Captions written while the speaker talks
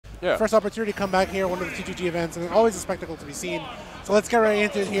Yeah. First opportunity to come back here, one of the T2G events, and always a spectacle to be seen. So let's get right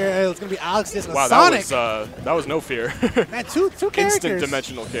into it here. It's going to be AlexDisC and Sonic. That was no fear. Man, two characters. Instant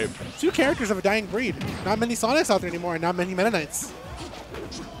dimensional cape. Two characters of a dying breed. Not many Sonics out there anymore, and not many MetaKnights.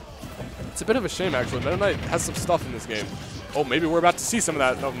 It's a bit of a shame, actually. MetaKnight has some stuff in this game. Oh, maybe we're about to see some of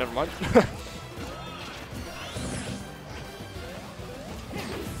that. No, never mind.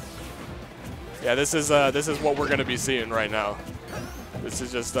 Yeah, this is what we're going to be seeing right now. This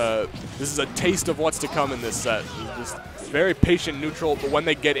is just this is a taste of what's to come in this set. It's just very patient, neutral, but when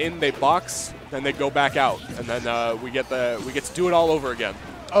they get in, they box, then they go back out, and then we get to do it all over again.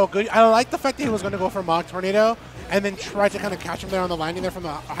 Oh, good. I like the fact that he was going to go for Mock Tornado and then try to kind of catch him there on the landing there from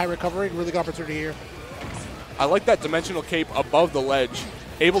a high recovery. Really good opportunity here. I like that dimensional cape above the ledge,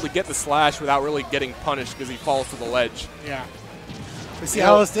 able to get the slash without really getting punished because he falls to the ledge. Yeah. We see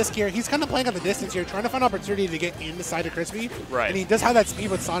AlexDisC here. He's kind of playing at the distance here, trying to find an opportunity to get in the side of Crispy. Right. And he does have that speed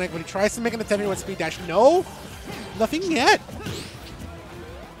with Sonic, but he tries to make an attempt with speed dash. No, nothing yet.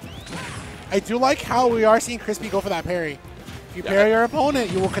 I do like how we are seeing Crispy go for that parry. If you parry your opponent,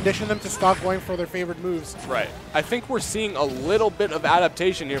 you will condition them to stop going for their favorite moves. Right. I think we're seeing a little bit of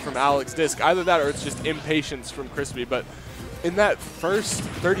adaptation here from AlexDisC. Either that or it's just impatience from Crispy. But in that first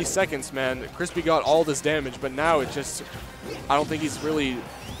 30 seconds, man, Crispy got all this damage, but now it just, I don't think he's really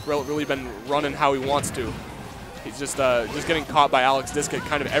been running how he wants to. He's just getting caught by AlexDisC at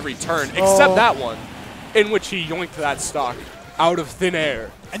kind of every turn, except that one, in which he yoinked that stock out of thin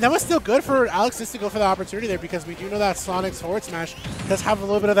air. And that was still good for AlexDisC to go for the opportunity there, because we do know that Sonic's forward smash does have a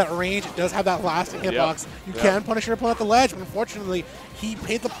little bit of that range. It does have that lasting hitbox. You can punish your opponent at the ledge, but unfortunately, he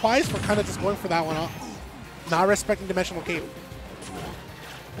paid the price for kind of just going for that one, not respecting dimensional cape.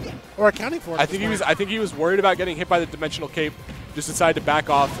 Or accounting for it. I think he was worried about getting hit by the dimensional cape, just decided to back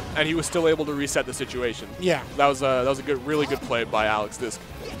off, and he was still able to reset the situation. Yeah. That was a really good play by AlexDisC.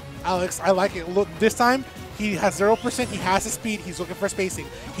 Alex, I like it. Look, this time, he has 0%, he has the speed, he's looking for spacing.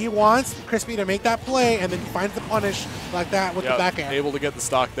 He wants Crispy to make that play, and then he finds the punish like that with the back air. Able to get the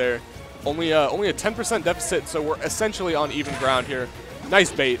stock there. Only a 10% deficit, so we're essentially on even ground here.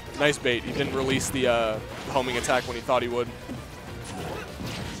 Nice bait, nice bait. He didn't release the homing attack when he thought he would.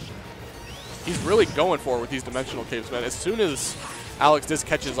 He's really going for it with these dimensional capes, man. As soon as AlexDisC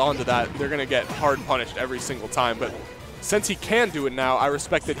catches on to that, they're going to get hard punished every single time. But since he can do it now, I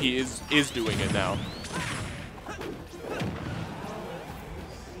respect that he is doing it now.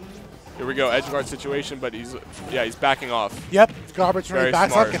 Here we go, edge guard situation, but he's backing off. Yep, good opportunity.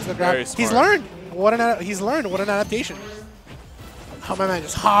 Backs up, gets the grab. He's learned what an adaptation. Oh, my man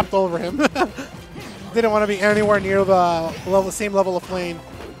just hopped over him. Didn't want to be anywhere near the same level of plane.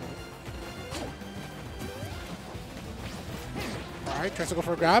 All right, tries to go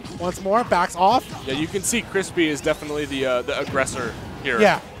for a grab once more, backs off. Yeah, you can see Crispy is definitely the aggressor here.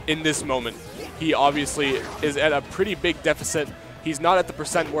 Yeah. In this moment, he obviously is at a pretty big deficit. He's not at the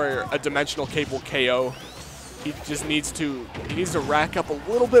percent where a dimensional cape will KO. He just needs to rack up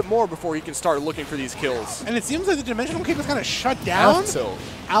a little bit more before he can start looking for these kills. And it seems like the dimensional cape was kind of shut down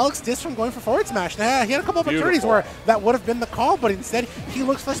AlexDisC from going for forward smash. Nah, he had a couple opportunities where that would have been the call, but instead he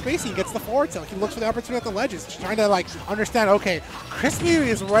looks for spacing, gets the forward tilt. He looks for the opportunity at the ledges, just trying to like understand, okay, Crispy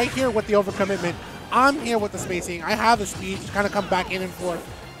is right here with the overcommitment. I'm here with the spacing. I have the speed to kind of come back in and forth.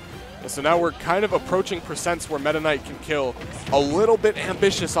 So now we're kind of approaching percents where MetaKnight can kill. A little bit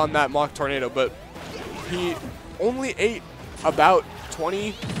ambitious on that Mock Tornado, but he only ate about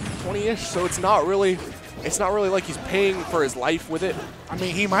 20-ish, so it's not really like he's paying for his life with it. I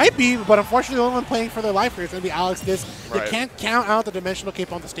mean, he might be, but unfortunately the only one playing for their life here is going to be AlexDisC. Right. They can't count out the dimensional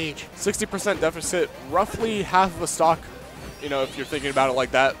cape on the stage. 60% deficit, roughly half of a stock, you know, if you're thinking about it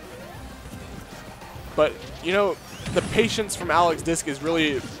like that. But, you know, the patience from AlexDisC is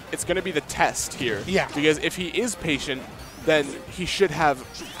really, it's going to be the test here. Yeah. Because if he is patient, then he should have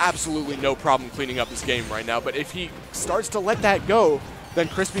absolutely no problem cleaning up this game right now. But if he starts to let that go, then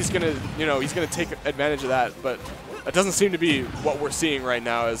Crispy's going to, you know, he's going to take advantage of that. But that doesn't seem to be what we're seeing right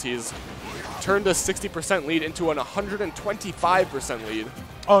now, as he's turned a 60% lead into an 125% lead.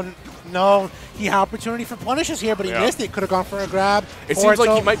 Oh, no. He had opportunity for punishes here, but he missed it. Could have gone for a grab. It seems like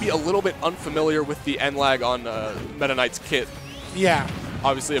he might be a little bit unfamiliar with the N-lag on MetaKnight's kit. Yeah.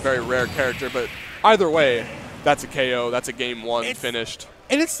 Obviously a very rare character, but either way, that's a KO. That's a game one finished.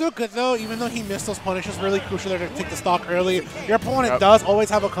 And it's still good, though, even though he missed those punishes. Really crucial there to take the stock early. Your opponent does always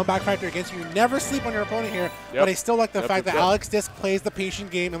have a comeback factor against you. You never sleep on your opponent here, but I still like the fact that AlexDisC plays the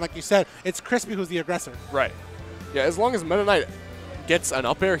patient game, and like you said, it's Crispy who's the aggressor. Right. Yeah, as long as MetaKnight gets an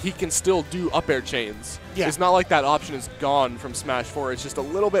up air, he can still do up air chains. Yeah. It's not like that option is gone from Smash 4. It's just a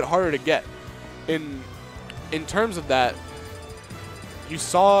little bit harder to get. In terms of that, you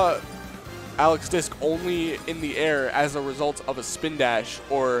saw AlexDisC only in the air as a result of a spin dash,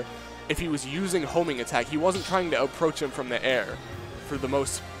 or if he was using homing attack, he wasn't trying to approach him from the air for the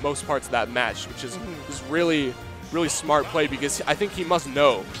most parts of that match, which is really smart play, because I think he must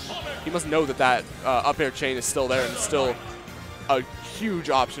know that that up air chain is still there and still a huge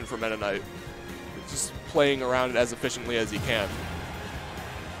option for MetaKnight. Just playing around it as efficiently as he can.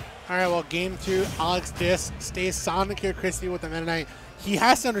 All right, well, game 2, AlexDisC stays Sonic here, Crispy with the MetaKnight. He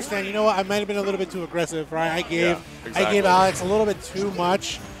has to understand, you know what, I might have been a little bit too aggressive, right? I gave Alex a little bit too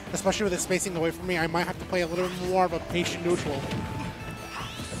much, especially with his spacing away from me. I might have to play a little bit more of a patient neutral.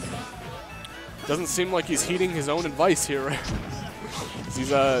 Doesn't seem like he's heeding his own advice here, right? He's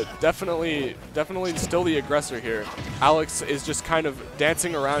definitely still the aggressor here. Alex is just kind of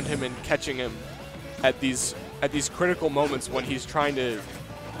dancing around him and catching him at these critical moments when he's trying to,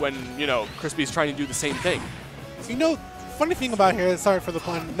 you know, Crispy's trying to do the same thing. You know, funny thing about here, sorry for the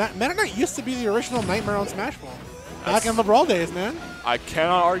pun, MetaKnight used to be the original Nightmare on Smash Ball. Back in the Brawl days, man. I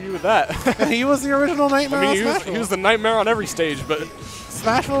cannot argue with that. He was the original Nightmare on Smash Ball. He was the Nightmare on every stage, but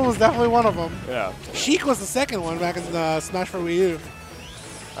Smash Ball was definitely one of them. Yeah. Sheik was the second one back in Smash for Wii U.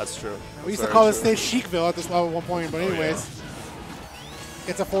 That's true. We used to call this stage Sheikville at this level at one point, but anyways.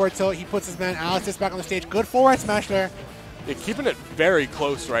 Gets a forward tilt. He puts his man AlexDisC back on the stage. Good forward smash there. Yeah, keeping it very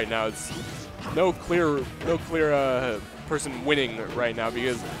close right now. It's no clear person winning right now,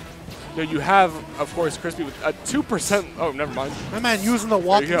 because you know, you have, of course, Crispy with a 2%. Oh, never mind. My man using the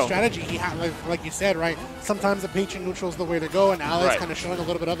walking strategy. He had, like you said, right? Sometimes the patient neutral is the way to go, and Alex kind of showing a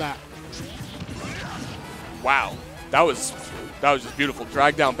little bit of that. Wow, that was just beautiful.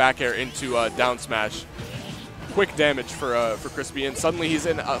 Drag down back air into down smash. Quick damage for Crispy, and suddenly he's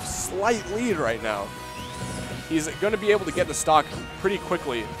in a slight lead right now. He's going to be able to get the stock pretty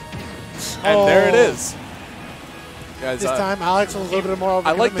quickly, and there it is. Guys, this time, Alex was a little bit more.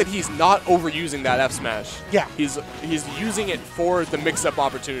 I like that he's not overusing that F smash. Yeah, he's using it for the mix-up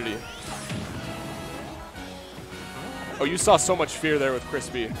opportunity. Oh, you saw so much fear there with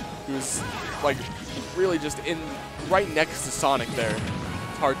Crispy. He was like really just right next to Sonic there.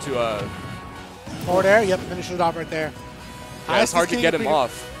 It's hard to. Forward air, yep, finishes it off right there. Yeah, it's hard to get him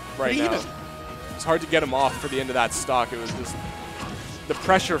off right now. It's hard to get him off for the end of that stock. It was just the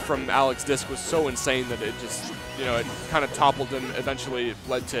pressure from AlexDisC was so insane that it just, you know, it kind of toppled him. Eventually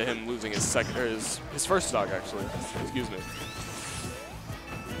led to him losing his second, or his first stock actually. Excuse me.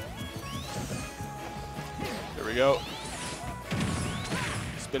 There we go.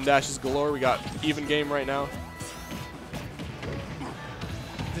 Spin dashes galore. We got even game right now.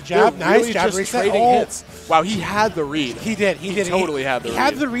 The jab, nice really jab just reset. Trading hits. Wow, he had the read. He did. He did. Totally had the read. He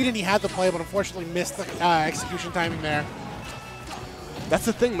had the read and he had the play, but unfortunately missed the execution timing there. That's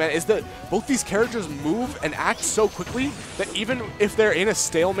the thing, man, is that both these characters move and act so quickly that even if they're in a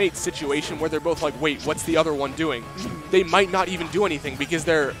stalemate situation where they're both like, wait, what's the other one doing? They might not even do anything because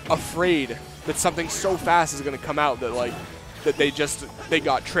they're afraid that something so fast is going to come out that like that they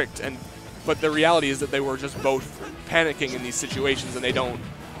got tricked. But the reality is that they were just both panicking in these situations and they don't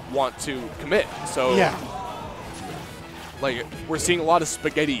want to commit. So yeah, like we're seeing a lot of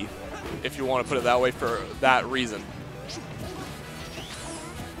spaghetti, if you want to put it that way, for that reason.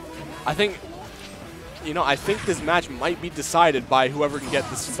 I think this match might be decided by whoever can get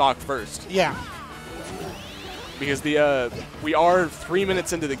the stock first. Yeah. Because we are 3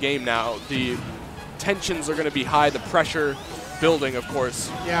 minutes into the game now. The tensions are going to be high. The pressure building, of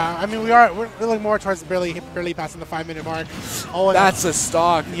course. Yeah, I mean we're really more towards barely passing the 5-minute mark. Oh, that's a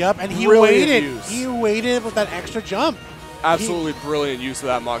stock. Yep, and he brilliant waited. Use. He waited with that extra jump. Absolutely brilliant use of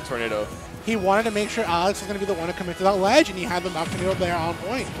that Mach Tornado. He wanted to make sure Alex was going to be the one to commit to that ledge, and he had the Mach Tornado there on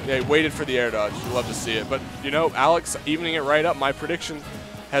point. Yeah, he waited for the air dodge. You'd love to see it. But, you know, Alex evening it right up. My prediction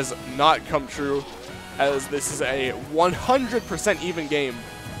has not come true, as this is a 100% even game.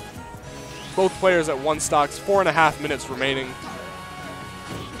 Both players at one stocks, 4.5 minutes remaining.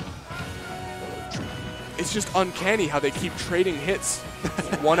 It's just uncanny how they keep trading hits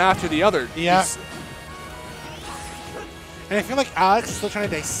one after the other. Yeah. And I feel like Alex is still trying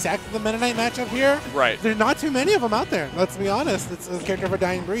to dissect the MetaKnight matchup here. Right. There's not too many of them out there, let's be honest. It's a character of a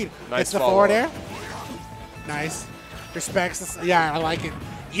dying breed. Nice it's the forward air. Nice. Respects. Yeah, I like it.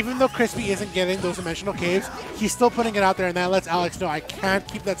 Even though Crispy isn't getting those dimensional caves, he's still putting it out there, and that lets Alex know I can't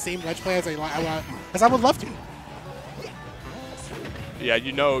keep that same ledge play as I would love to. Yeah,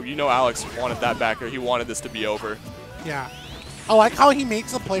 you know Alex wanted that backer. He wanted this to be over. Yeah. I like how he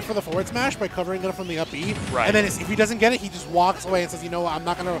makes a play for the forward smash by covering it from the up B. Right. And then if he doesn't get it, he just walks away and says, you know what, I'm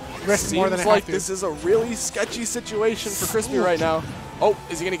not going to risk more than I have to. Seems like this is a really sketchy situation for Crispy right now. Oh,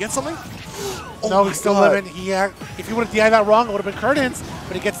 is he going to get something? Oh no, he's still living. If he would have DI'd that wrong, it would have been curtains,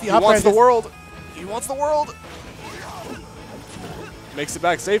 but he gets the up air. He wants the world. He wants the world. Makes it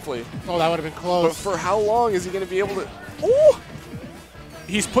back safely. Oh, that would have been close. But for how long is he going to be able to... Ooh!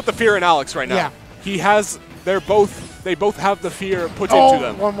 He's put the fear in Alex right now. Yeah. He has... They both have the fear put into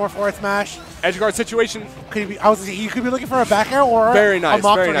them. One more forward smash. Edge guard situation. Could he be? He could be looking for a back air or very nice, a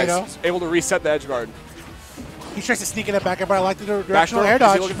mock very tornado. nice. Able to reset the edge guard. He tries to sneak in a back air, but I like the directional air dodge.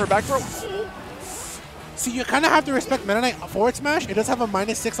 Is he looking for a back throw? See, you kind of have to respect MetaKnight forward smash. It does have a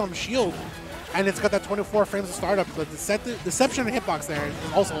 -6 on the shield, and it's got that 24 frames of startup. The deception and hitbox there is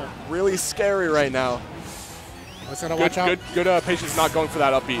also really scary right now. Good patience not going for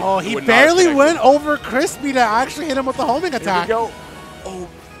that upbeat. Oh, he barely went over Crispy to actually hit him with the homing attack. Here we go. Oh,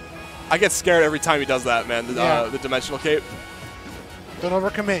 I get scared every time he does that, man. The dimensional cape. Don't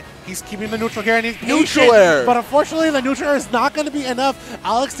overcommit. He's keeping the neutral air, and he's neutral air. But unfortunately, the neutral air is not going to be enough.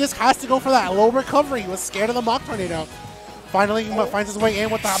 AlexDisC has to go for that low recovery. He was scared of the mock tornado. Finally, he finds his way in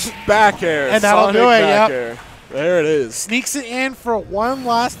with the back air. And that'll do it, yep. There it is. Sneaks it in for one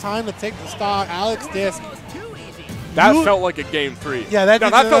last time to take the stock. AlexDisC. That felt like a game 3. Yeah, that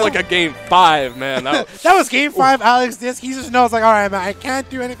felt like a game 5, man. That was game 5, AlexDisC. He just knows, like, all right, man, I can't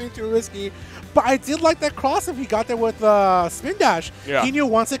do anything too risky. But I did like that cross if he got there with spin dash. Yeah. He knew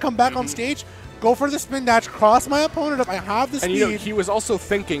once they come back on stage, go for the spin dash, cross my opponent up. I have the speed. And you know, he was also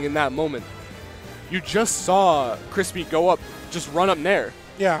thinking in that moment. You just saw Crispy go up, just run up Nair.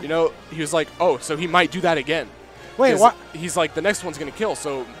 Yeah. You know, he was like, oh, so he might do that again. Wait, what? He's like, the next one's going to kill,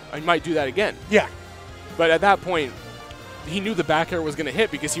 so I might do that again. Yeah. But at that point, he knew the back air was going to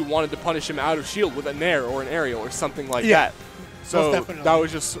hit because he wanted to punish him out of shield with a Nair or an aerial or something like that. So that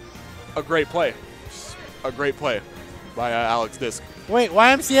was just a great play. A great play by AlexDisC. Wait,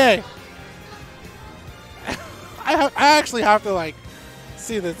 YMCA. I actually have to, like,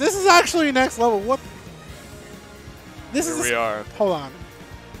 see this. This is actually next level. What? Here we are. Hold on.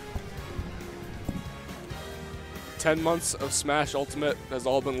 10 months of Smash Ultimate has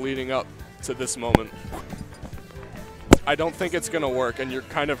all been leading up to this moment. I don't think it's going to work, and you're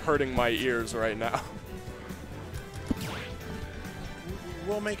kind of hurting my ears right now.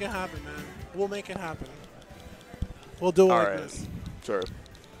 We'll make it happen, man. We'll make it happen. We'll do it like this.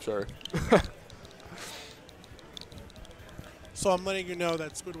 Sure. So I'm letting you know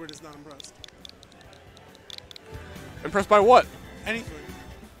that Squidward is not impressed. Impressed by what? Anything.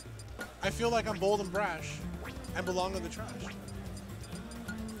 I feel like I'm bold and brash and belong in the trash.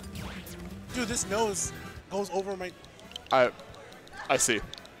 Dude, this nose goes over my... I see.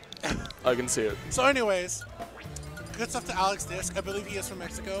 I can see it. So anyways, good stuff to AlexDisC. I believe he is from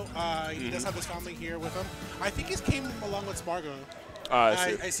Mexico. He does have his family here with him. I think he came along with Spargo.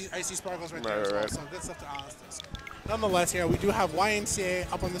 I see Spargo's right there as well. So good stuff to AlexDisC. Nonetheless, here we do have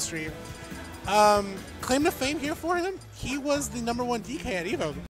YMCA up on the stream. Claim to fame here for him. He was the #1 DK at EVO.